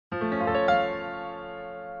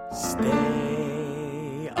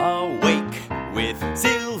Stay awake with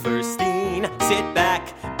Silverstein. Sit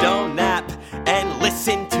back, don't nap, and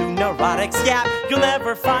listen to Neurotics yap. You'll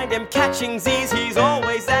never find him catching Z's. He's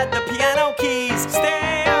always at the piano keys.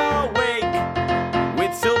 Stay awake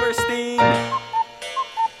with Silverstein.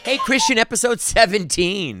 Hey, Christian, episode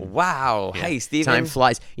 17. Wow. Yeah. Hey, Steven. Time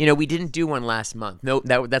flies. You know, we didn't do one last month. No,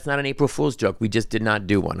 that's not an April Fool's joke. We just did not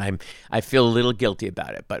do one. I feel a little guilty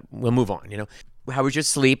about it, but we'll move on, you know. How was your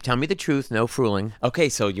sleep? Tell me the truth. No fooling. Okay,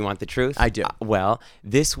 so you want the truth? I do. Well,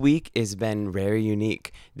 this week has been very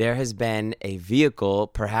unique. There has been a vehicle,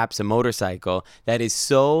 perhaps a motorcycle, that is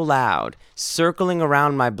so loud, circling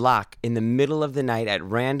around my block in the middle of the night at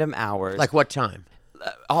random hours. Like what time?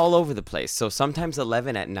 All over the place. So sometimes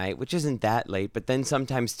 11 at night, which isn't that late, but then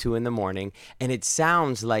sometimes 2 in the morning, and it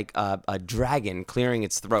sounds like a dragon clearing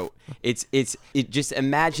its throat. It just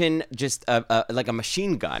imagine just like a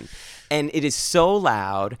machine gun, and it is so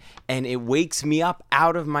loud, and it wakes me up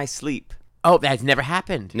out of my sleep. Oh, that's never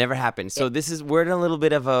happened. Never happened. So we're in a little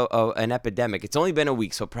bit of an epidemic. It's only been a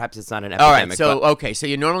week, so perhaps it's not an epidemic. All right, so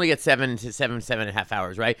you normally get 7 and a half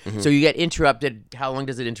hours, right? Mm-hmm. So you get interrupted. How long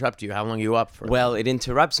does it interrupt you? How long are you up for? Well, it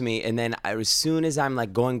interrupts me, and then as soon as I'm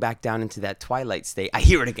like going back down into that twilight state, I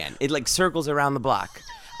hear it again. It like circles around the block.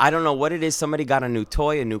 I don't know what it is. Somebody got a new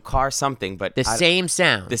toy, a new car, something, but same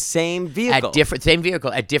sound. The same vehicle. Same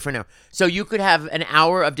vehicle at different hours. So you could have an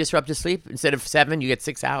hour of disrupted sleep instead of 7, you get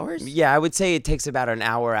 6 hours? Yeah, I would say it takes about an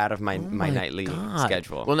hour out of my nightly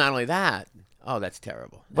schedule. Well, not only that. Oh, that's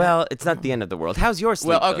terrible. Well, it's not the end of the world. How's your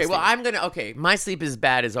sleep? My sleep is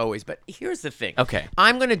bad as always, but here's the thing. Okay.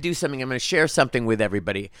 I'm going to do something. I'm going to share something with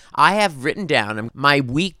everybody. I have written down my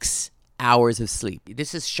week's hours of sleep.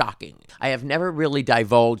 This is shocking. I have never really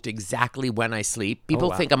divulged exactly when I sleep.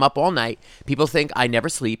 People think I'm up all night. People think I never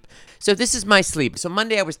sleep. So this is my sleep. So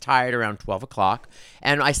Monday I was tired around 12 o'clock,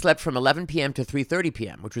 and I slept from 11 p.m. to 3:30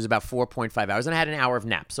 p.m., which was about 4.5 hours, and I had an hour of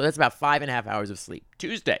nap. So that's about 5.5 hours of sleep.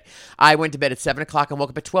 Tuesday, I went to bed at 7 o'clock and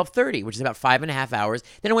woke up at 12:30, which is about 5.5 hours.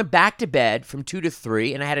 Then I went back to bed from 2 to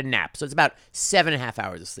 3, and I had a nap. So it's about 7.5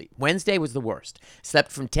 hours of sleep. Wednesday was the worst.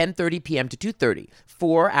 Slept from 10:30 p.m. to 2:30,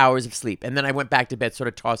 4 hours of sleep. And then I went back to bed, sort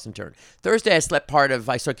of toss and turn. Thursday, I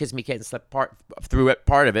saw Kiss Me Kate and slept through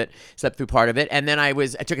part of it. And then I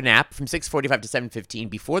took a nap from 6:45 to 7:15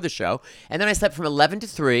 before the show. And then I slept from 11 to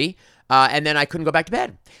 3. And then I couldn't go back to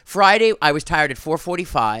bed. Friday, I was tired at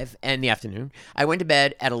 4:45 in the afternoon. I went to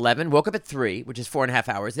bed at 11, woke up at 3, which is 4.5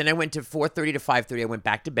 hours. Then I went to 4:30 to 5:30. I went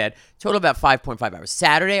back to bed. Total about 5.5 hours.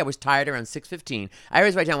 Saturday, I was tired around 6:15. I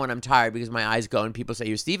always write down when I'm tired because my eyes go and people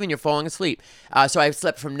say, Steven, you're falling asleep. So I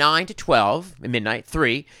slept from 9 to 12, midnight,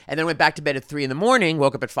 3, and then went back to bed at 3 in the morning,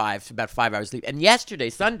 woke up at 5, so about 5 hours sleep. And yesterday,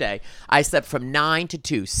 Sunday, I slept from 9 to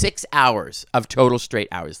 2, 6 hours of total straight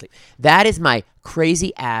hours sleep. That is my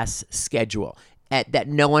crazy ass schedule that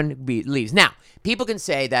no one believes. Now, people can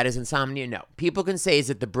say that is insomnia. No. People can say, is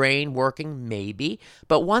it the brain working? Maybe.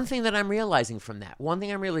 But one thing that I'm realizing from that,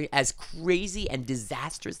 as crazy and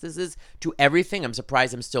disastrous this is to everything, I'm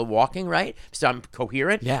surprised I'm still walking, right? So I'm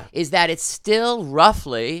coherent. Yeah. Is that it's still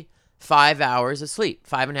roughly 5 hours of sleep,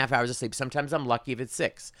 5.5 hours of sleep. Sometimes I'm lucky if it's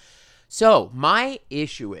 6. So my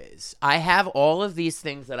issue is I have all of these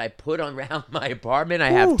things that I put around my apartment.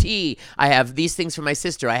 I have tea. I have these things for my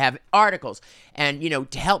sister. I have articles. And,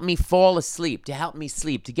 to help me fall asleep, to help me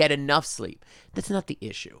sleep, to get enough sleep. That's not the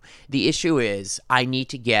issue. The issue is I need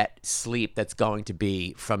to get sleep that's going to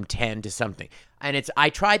be from 10 to something. And I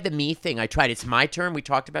tried the me thing. It's my turn. We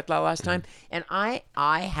talked about that last time. And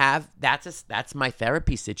that's my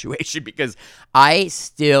therapy situation because I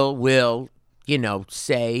still will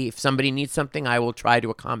say if somebody needs something, I will try to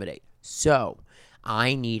accommodate. So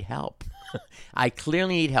I need help. I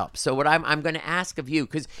clearly need help. So what I'm going to ask of you,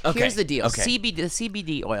 because here's the deal. Okay. The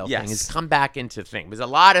CBD oil thing has come back into thing. There's a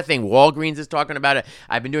lot of things. Walgreens is talking about it.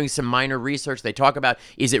 I've been doing some minor research. They talk about,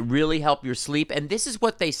 is it really help your sleep? And this is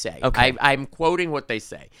what they say. Okay. I'm quoting what they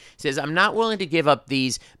say. It says, I'm not willing to give up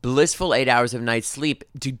these blissful 8 hours of night sleep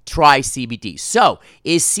to try CBD. So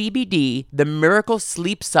is CBD the miracle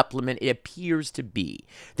sleep supplement it appears to be?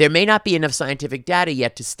 There may not be enough scientific data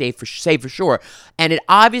yet to say for sure. And it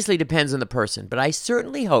obviously depends on the person, but I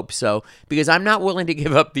certainly hope so because I'm not willing to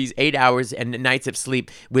give up these 8 hours and nights of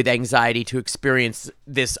sleep with anxiety to experience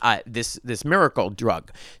this miracle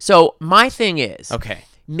drug. So my thing is, okay,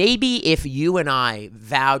 maybe if you and I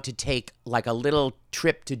vowed to take like a little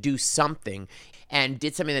trip to do something and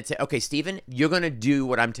did something that said, okay, Stephen, you're going to do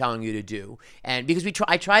what I'm telling you to do. And because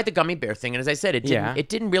I tried the gummy bear thing, and as I said, it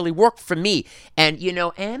didn't really work for me. And,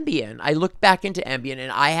 Ambien, I looked back into Ambien,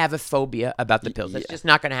 and I have a phobia about the pills. That's just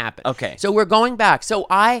not going to happen. Okay. So we're going back. So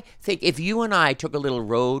I think if you and I took a little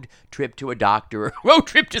road trip to a doctor, or road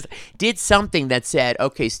trip, just did something that said,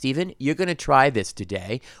 okay, Stephen, you're going to try this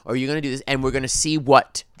today, or you're going to do this, and we're going to see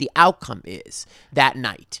what the outcome is that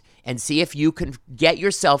night. And see if you can get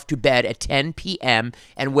yourself to bed at 10 p.m.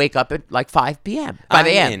 and wake up at like 5 p.m. 5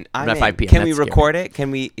 a.m. Not 5 p.m. Can we record it?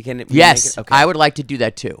 Can we? Yes, make it? Okay. I would like to do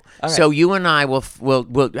that too. All right. So you and I will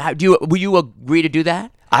will you agree to do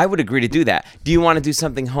that? I would agree to do that. Do you want to do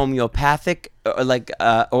something homeopathic, or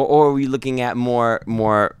or are we looking at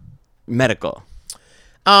more medical?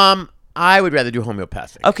 I would rather do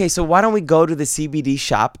homeopathic. Okay, so why don't we go to the CBD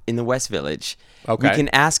shop in the West Village? Okay. We can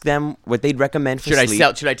ask them what they'd recommend for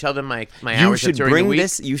sleep. Should I tell them my You hours should during bring the week?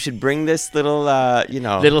 this. You should bring this little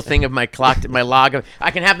little thing of my clock, my log.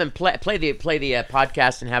 I can have them play the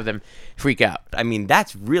podcast and have them freak out. I mean,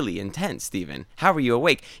 that's really intense, Stephen. How are you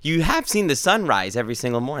awake? You have seen the sunrise every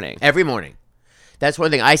single morning. Every morning. That's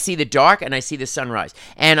one thing. I see the dark and I see the sunrise.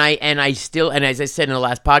 And I still, and as I said in the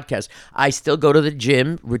last podcast, I still go to the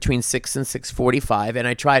gym between 6 and 6:45, and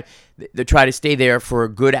I try to stay there for a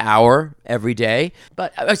good hour every day.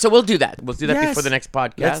 But so we'll do that. We'll do that before the next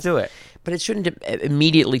podcast. Let's do it. But it shouldn't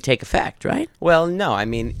immediately take effect, right? Well, no. I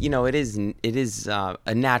mean, it is a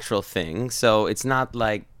natural thing. So it's not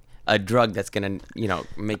like a drug that's gonna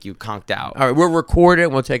make you conked out. All right, we'll record it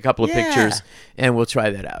and we'll take a couple of pictures and we'll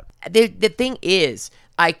try that out. The thing is,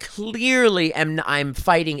 I clearly I'm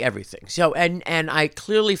fighting everything. So and I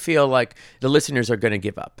clearly feel like the listeners are going to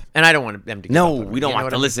give up, and I don't want them to give up. No, we don't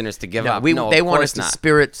want the listeners to give up. They want us to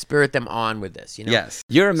spirit them on with this. Yes,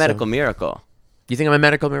 you're a medical miracle. You think I'm a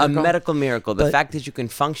medical miracle? A medical miracle. The fact that you can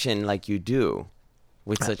function like you do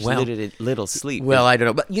with such little sleep. Well, I don't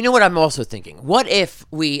know. But you know what I'm also thinking? What if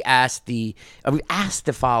we asked the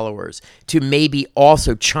followers to maybe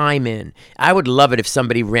also chime in? I would love it if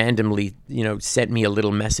somebody randomly, sent me a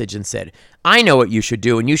little message and said, I know what you should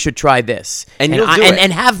do, and you should try this. And you'll do it.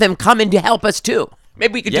 And have them come in to help us too.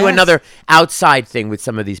 Maybe we could do another outside thing with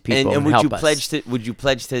some of these people and would help you us. Would you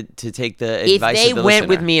pledge to take the advice If of the they went listener?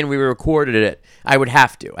 with me and we recorded it, I would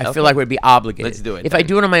have to. I feel like we'd be obligated. Let's do it If then. I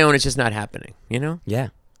do it on my own, it's just not happening, Yeah.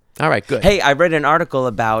 All right, good. Hey, I read an article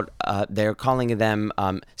about they're calling them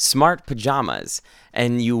smart pajamas,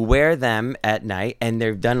 and you wear them at night, and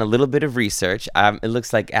they've done a little bit of research. It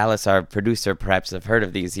looks like Alice, our producer, perhaps have heard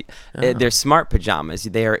of these. They're smart pajamas.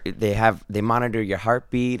 They monitor your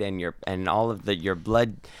heartbeat and all of your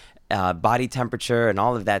blood. Body temperature and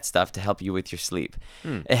all of that stuff to help you with your sleep.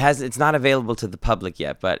 It's not available to the public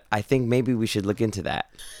yet, but I think maybe we should look into that.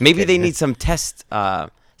 Maybe they need some test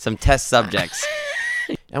subjects.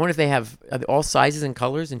 I wonder if they have all sizes and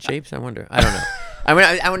colors and shapes. I wonder. I don't know.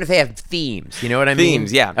 I wonder if they have themes. You know what I mean?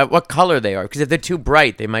 Themes, yeah. What color they are? Because if they're too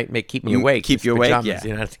bright, they might keep me awake. Keep you awake, pajamas,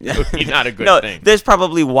 yeah. That would be not a good thing. There's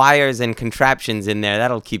probably wires and contraptions in there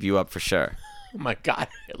that'll keep you up for sure. Oh my God,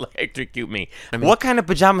 electrocute me. What kind of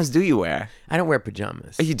pajamas do you wear? I don't wear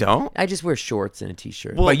pajamas. You don't? I just wear shorts and a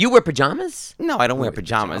t-shirt. Well, but you wear pajamas? No, I don't wear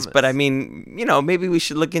pajamas. But I mean, maybe we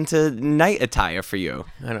should look into night attire for you.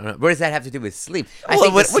 I don't know. What does that have to do with sleep?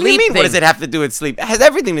 What do you mean? What does it have to do with sleep? It has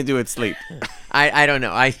everything to do with sleep. I don't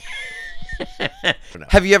know.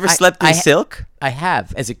 Have you ever slept in silk? I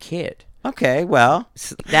have, as a kid. Okay, well.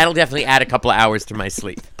 That'll definitely add a couple of hours to my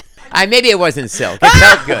sleep. Maybe it wasn't silk. It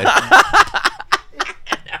felt good.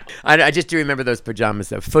 I just do remember those pajamas,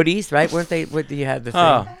 though. Footies, right? Weren't they? What do you have the thing?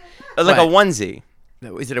 Oh, like a onesie.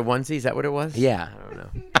 Is it a onesie? Is that what it was? Yeah.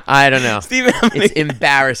 I don't know. Steven, it's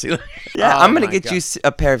embarrassing. Yeah, I'm going to get you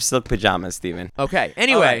a pair of silk pajamas, Steven. Okay.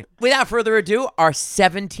 Anyway, without further ado, our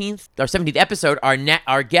 17th episode,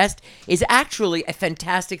 our guest is actually a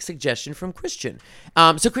fantastic suggestion from Christian.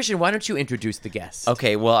 So Christian, why don't you introduce the guest?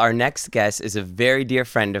 Okay, well, our next guest is a very dear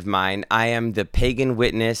friend of mine. I am the pagan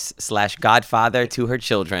witness / godfather to her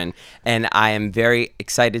children, and I am very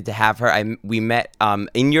excited to have her. We met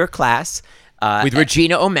in your class. With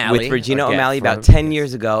Regina O'Malley. With Regina O'Malley about 10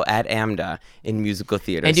 years ago at AMDA in musical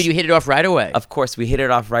theaters. And did you hit it off right away? Of course, we hit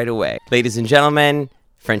it off right away. Ladies and gentlemen,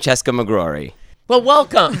 Francesca McGrory. Well,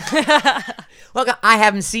 welcome. Welcome. I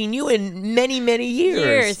haven't seen you in many, many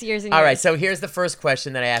years. Years and All years. right, so here's the first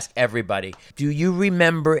question that I ask everbody. Do you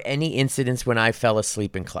remember any incidents when I fell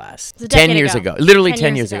asleep in class? It was a 10 decade years ago. ago. Literally 10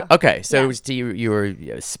 10 years years ago. ago. Okay, so Yeah. it was you were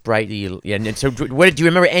sprightly. Yeah, and so do you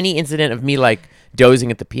remember any incident of me like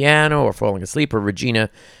dozing at the piano or falling asleep or Regina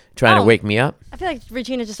trying to wake me up. I feel like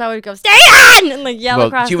Regina just always go, "Stay on!" and like yell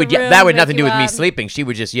across she would the room. that would nothing to do wake with you me up. sleeping. She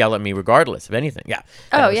would just yell at me regardless of anything. Yeah.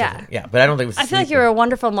 Oh, That was yeah. the thing. Yeah, but I don't think it was I feel like sleeping. you're a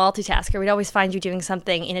wonderful multitasker. We'd always find you doing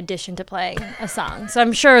something in addition to playing a song. So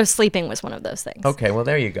I'm sure sleeping was one of those things. Okay, well,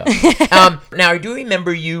 there you go. Now, I do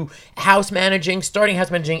remember you starting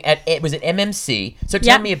house managing was it MMC? So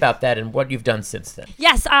tell Yep. me about that and what you've done since then.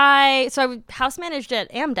 Yes, I house managed at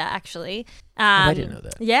AMDA actually. I didn't know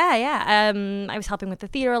that. Yeah. I was helping with the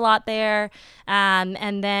theater a lot there,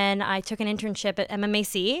 and then I took an internship at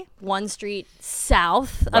MMAC, 1 street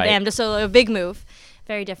south of Right. AMDA, so a big move,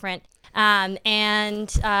 very different. The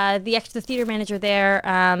theater manager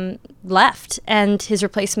there left, and his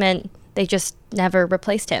replacement, they just never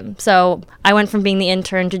replaced him. So I went from being the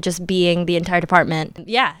intern to just being the entire department.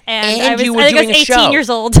 Yeah, and I was, you were I think I doing was a 18 show. years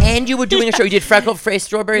old. And you were doing a show. You did Freckle Face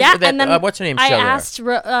Strawberries? Yeah, That, and then what's her name? I show there? asked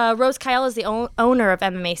Rose Kyle is the owner of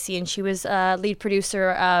MMAC, and she was lead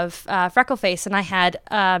producer of Freckleface, and I had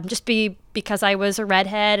because I was a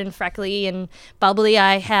redhead and freckly and bubbly,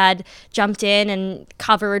 I had jumped in and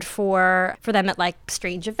covered for them at like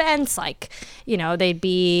strange events, like they'd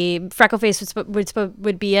be Freckleface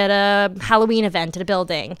would be at a Halloween event at a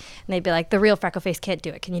building, and they'd be like, the real Freckleface can't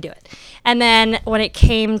do it, can you do it? And then when it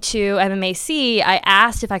came to MMAC, I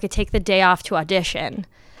asked if I could take the day off to audition,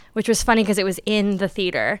 which was funny because it was in the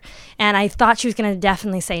theater. And I thought she was going to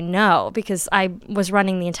definitely say no because I was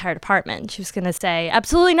running the entire department. She was going to say,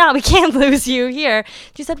 absolutely not, we can't lose you here.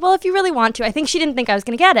 She said, well, if you really want to. I think she didn't think I was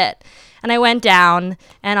going to get it. And I went down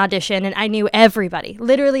and auditioned, and I knew everybody,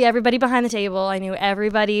 literally everybody behind the table. I knew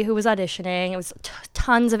everybody who was auditioning. It was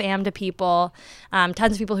tons of AMDA people,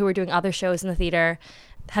 tons of people who were doing other shows in the theater,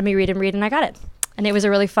 had me read, and I got it. And it was a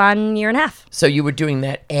really fun year and a half. So you were doing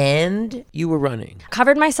that and you were running.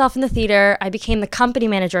 Covered myself in the theater. I became the company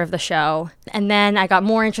manager of the show. And then I got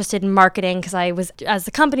more interested in marketing because as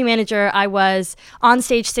the company manager, I was on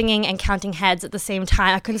stage singing and counting heads at the same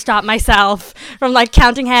time. I couldn't stop myself from like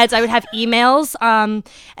counting heads. I would have emails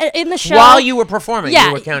in the show. While you were performing, Yeah,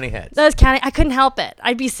 you were counting heads. I was counting. I couldn't help it.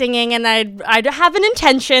 I'd be singing and I'd have an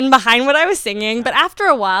intention behind what I was singing. But after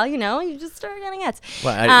a while, you just start counting heads.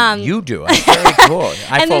 Well, you do. That's very cool.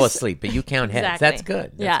 I And fall there's- asleep, but you count heads. Exactly. That's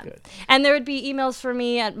good. That's good. And there would be emails for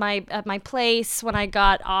me at my place when I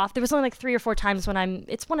got off. There was only like 3 or 4 times when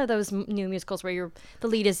it's one of those new musicals where the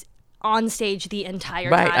lead is on stage the entire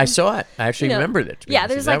time. Right, I saw it. I actually remembered it. Yeah,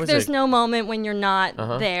 there's no moment when you're not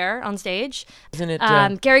there on stage. Isn't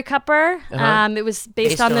it? Gary Cupper. It was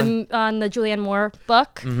based on the Julianne Moore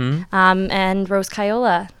book. And Rose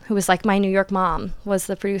Kiola, who was like my New York mom, was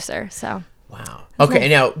the producer. So. Wow. Okay,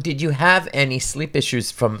 now, did you have any sleep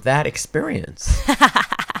issues from that experience?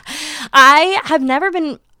 I have never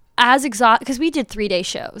been as exhausted because we did 3-day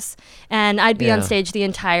shows and I'd be on stage the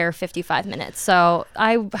entire 55 minutes. So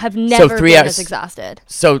I have never been as exhausted.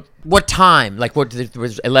 So what time? Like what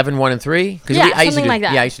was 11, 1, and 3? Yeah, something like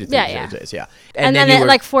that. Yeah, I used to do 3 Yeah. days, yeah. And then at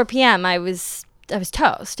like 4 p.m. I was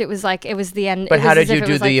toast. It was the end. But it how was did as if you it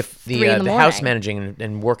do was like 3 in the the house morning. managing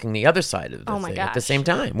and working the other side of the Oh my thing at the gosh. same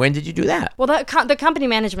time? When did you do that? Well, the company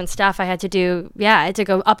management stuff I had to do. Yeah, I had to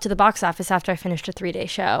go up to the box office after I finished a 3-day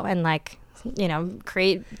show and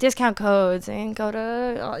create discount codes and go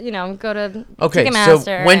to Okay, Ticketmaster.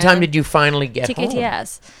 so when time did you finally get home?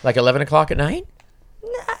 TKTS. Like 11 o'clock at night?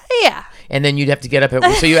 Yeah. And then you'd have to get up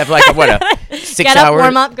so you have like a 6 Get up, hour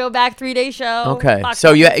warm up, go back, 3-day show. Okay. box So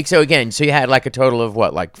office. you had like a total of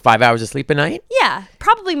what, like 5 hours of sleep a night? Yeah,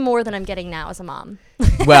 probably more than I'm getting now as a mom.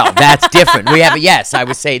 Well, that's different. I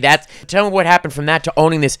would say that's. Tell me what happened from that to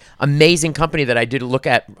owning this amazing company that I did look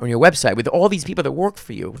at on your website with all these people that work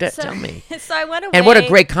for you. Tell me. So I went away. And what a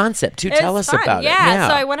great concept too. Tell us It's fun. about it. Yeah.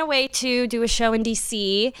 So I went away to do a show in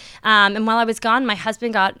DC, and while I was gone, my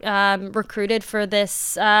husband got recruited for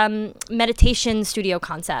this meditation studio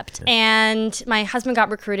concept. And my husband got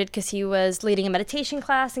recruited because he was leading a meditation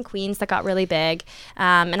class in Queens that got really big.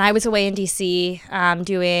 And I was away in DC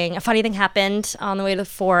doing. A funny thing happened on the way to the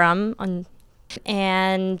Forum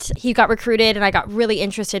and he got recruited and I got really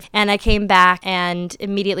interested, and I came back and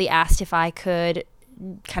immediately asked if I could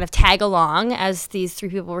kind of tag along as these 3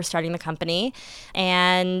 people were starting the company.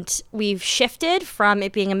 And we've shifted from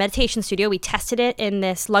it being a meditation studio. We tested it in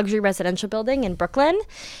this luxury residential building in Brooklyn,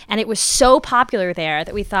 and it was so popular there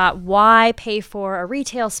that we thought, why pay for a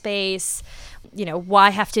retail space?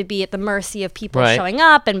 Why have to be at the mercy of people showing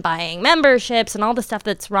up and buying memberships and all the stuff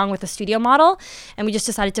that's wrong with the studio model? And we just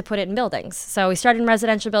decided to put it in buildings. So we started in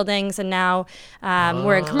residential buildings, and now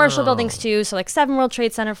we're in commercial buildings too. So like 7 World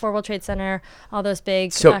Trade Center, 4 World Trade Center, all those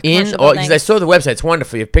big So commercial because I buildings. saw the website, it's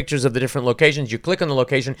wonderful. You have pictures of the different locations. You click on the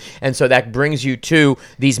location, and so that brings you to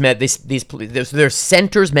there's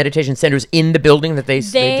centers, meditation centers in the building that they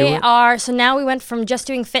do They it. are. So now we went from just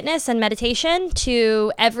doing fitness and meditation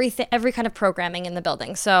to every kind of programming in the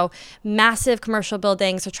building. So massive commercial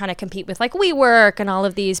buildings are trying to compete with like WeWork and all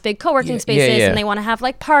of these big co-working spaces, and they want to have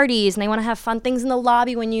like parties, and they want to have fun things in the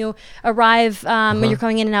lobby when you arrive, when you're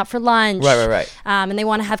going in and out for lunch. Right. And they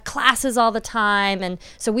want to have classes all the time, and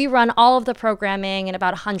so we run all of the programming in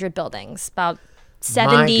about 100 buildings, about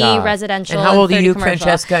 70 God. residential. And how old are 30 you, commercial.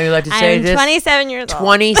 Francesca? Are you allowed to say I'm this? 27 years old.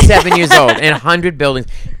 27 years old in 100 buildings.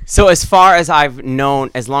 So as far as I've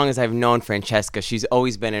known, as long as I've known Francesca, she's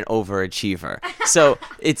always been an overachiever. So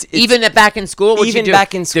it's Even back in school? What'd Even you do?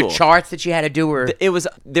 back in school. The charts that you had to do were...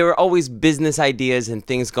 there were always business ideas and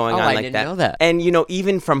things going on I like didn't that. know that. And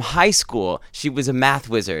even from high school, she was a math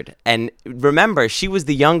wizard. And remember, she was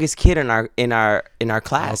the youngest kid in our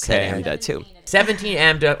class Okay. at AMDA too. 17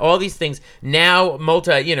 AMDA, all these things. Now,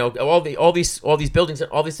 all these buildings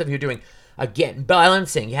and all this stuff you're doing. Again,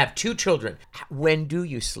 balancing. You have 2 children. When do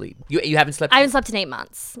you sleep? You haven't slept? I haven't slept in 8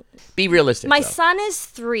 months. Be realistic. My though. son is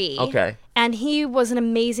 3. Okay. And he was an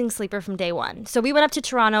amazing sleeper from day one. So we went up to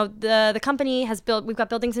Toronto. The company we've got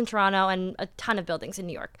buildings in Toronto and a ton of buildings in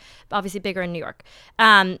New York, obviously bigger in New York.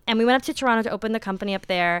 And we went up to Toronto to open the company up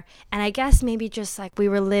there. And I guess maybe just like we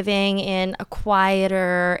were living in a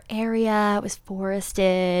quieter area. It was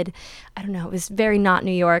forested. I don't know. It was very not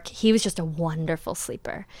New York. He was just a wonderful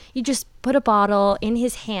sleeper. You just put a bottle in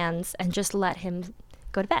his hands and just let him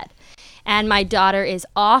go to bed. And my daughter is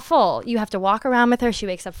awful. You have to walk around with her. She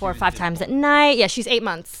wakes up 4 or 5 times at night. Yeah, she's 8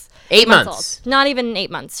 months. 8 months. Old. Not even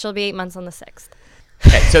 8 months. She'll be 8 months on the 6th.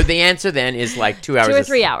 Okay, so the answer then is like 2 hours. 2 or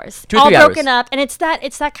 3 hours. 2 or all 3 hours. broken up. And it's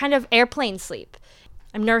that kind of airplane sleep.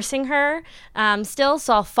 I'm nursing her still,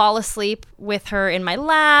 so I'll fall asleep with her in my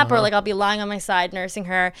lap, or like I'll be lying on my side nursing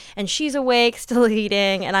her, and she's awake, still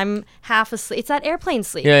eating, and I'm half asleep. It's that airplane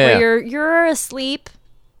sleep where you're asleep,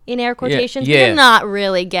 in air quotations, but you're not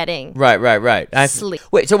really getting Right. sleep.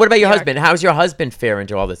 Wait, so what about your husband? How's your husband fare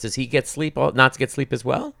into all this? Does he get sleep? Not to get sleep as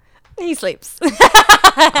well? He sleeps. So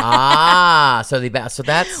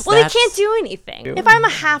that's Well, he can't do anything. If I'm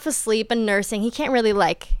half asleep and nursing, he can't really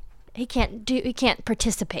he can't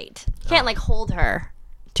participate. He can't hold her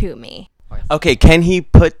to me. Okay, can he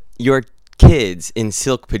put your kids in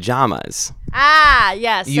silk pajamas?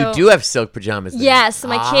 Yes. You do have silk pajamas then. Yes, so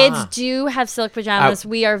my kids do have silk pajamas.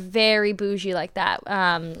 We are very bougie like that.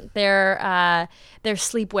 Their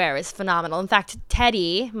sleepwear is phenomenal. In fact,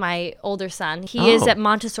 Teddy, my older son, he is at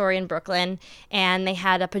Montessori in Brooklyn, and they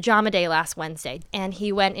had a pajama day last Wednesday. And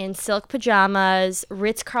he went in silk pajamas,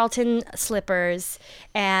 Ritz-Carlton slippers,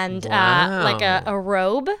 and a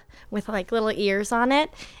robe with little ears on it.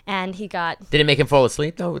 And he got... Did it make him fall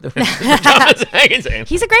asleep though? With the pajamas? I can say.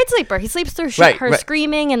 He's a great sleeper. He sleeps through her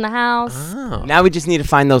screaming in the house. Now we just need to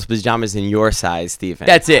find those pajamas in your size, Stephen.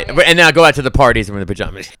 That's it. And then I'll go out to the parties in the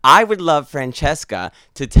pajamas. I would love Francesca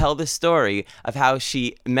to tell the story of how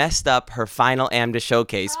she messed up her final AMDA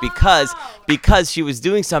showcase because she was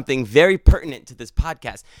doing something very pertinent to this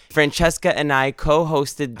podcast. Francesca and I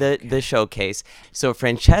co-hosted the showcase. So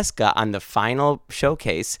Francesca on the final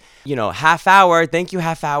showcase, half hour. Thank you,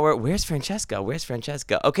 half hour. Where's Francesca?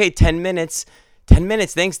 Okay, 10 minutes. 10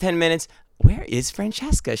 minutes. Thanks, 10 minutes. Where is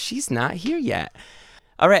Francesca? She's not here yet.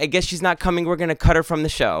 All right, I guess she's not coming. We're going to cut her from the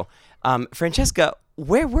show. Francesca,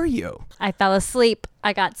 where were you? I fell asleep.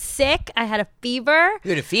 I got sick. I had a fever. You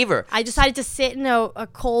had a fever. I decided to sit in a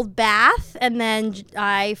cold bath, and then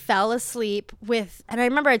I fell asleep and I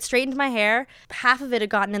remember I'd straightened my hair. Half of it had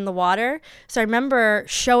gotten in the water. So I remember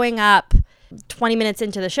showing up 20 minutes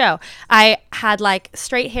into the show. I had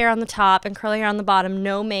straight hair on the top and curly hair on the bottom,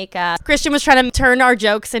 no makeup. Christian was trying to turn our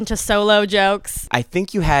jokes into solo jokes. I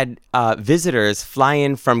think you had visitors fly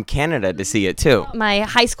in from Canada to see it too. My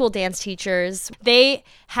high school dance teachers, they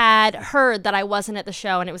had heard that I wasn't at the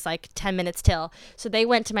show, and it was 10 minutes till. So they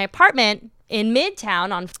went to my apartment in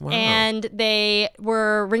Midtown and they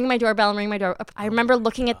were ringing my doorbell. I remember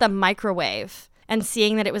looking at the microwave and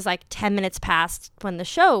seeing that it was 10 minutes past when the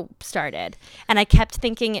show started. And I kept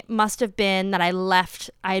thinking it must have been that I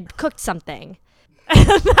had cooked something.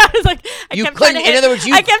 I was In other words,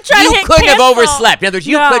 you couldn't have cancel. overslept. In other words,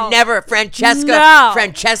 you could never,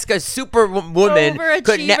 Francesca, superwoman,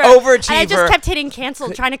 overachiever. And I just kept hitting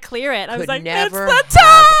cancel, trying to clear it. I was like, never it's the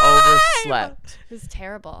time! have overslept. was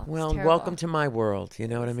terrible. Well, welcome to my world. You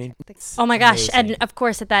know what I mean? Oh my gosh. Amazing. And of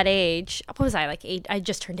course, at that age, what was I, like 8? I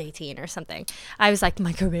just turned 18 or something. I was like,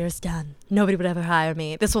 my career's done. Nobody would ever hire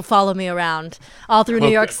me. This will follow me around all through New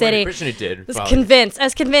York City. It did. I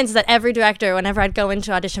was convinced that every director, whenever I'd go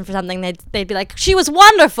into audition for something, they'd be like, she was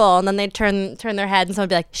wonderful. And then they'd turn their head and someone would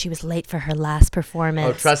be like, she was late for her last performance.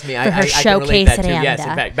 Oh, trust me, for I her can relate showcase that at too. Yes,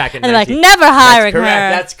 AMDA. back in And they're like, 19 never hiring her.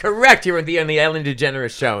 That's correct. You were on the Ellen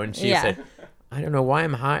DeGeneres show, and she Yeah. said, "I don't know why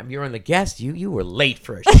I'm high. You're on the guest. You were late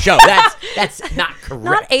for a show. That's not correct.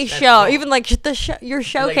 Not a That's show, wrong. even like your Late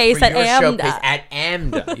showcase for at your AMDA. showcase at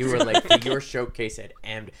AMDA. You were late for your showcase at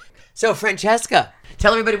AMDA. So, Francesca,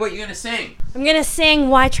 tell everybody what you're gonna sing. I'm gonna sing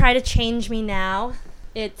 "Why Try to Change Me Now."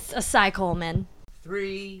 It's a Cy Coleman.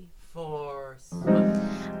 3, 4.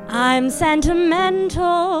 I'm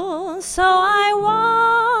sentimental, so I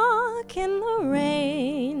walk in the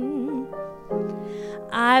rain.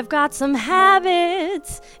 I've got some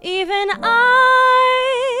habits even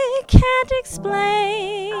I can't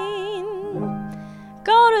explain.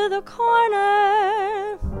 Go to the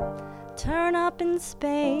corner, turn up in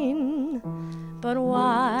Spain. But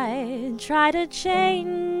why try to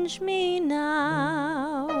change me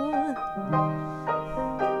now?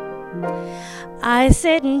 I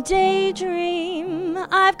sit and daydream,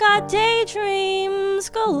 I've got daydreams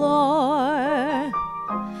galore.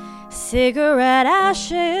 Cigarette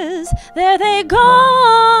ashes, there they go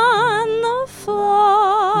on the floor.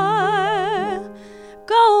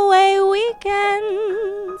 Go away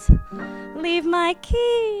weekends, leave my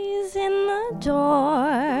keys in the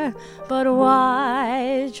door. But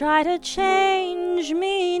why try to change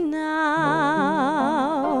me now?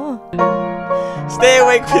 Stay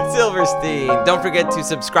Awake with Silverstein. Don't forget to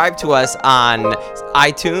subscribe to us on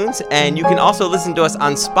iTunes, and you can also listen to us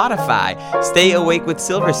on Spotify. Stay Awake with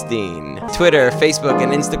Silverstein. Twitter, Facebook,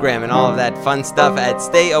 and Instagram, and all of that fun stuff at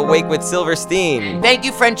Stay Awake with Silverstein. Thank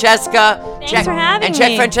you, Francesca. Thanks for having and check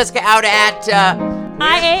me. Francesca out at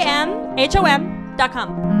IAMHOM.com.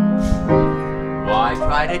 Why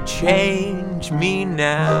try to change me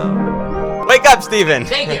now? Wake up, Steven.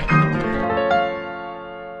 Thank you.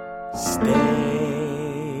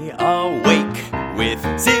 Stay awake with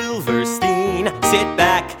Silverstein. Sit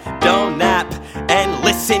back, don't nap, and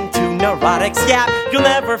listen to Neurotics yap. You'll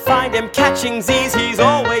never find him catching Z's. He's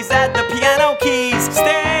always at the piano keys.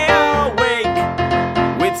 Stay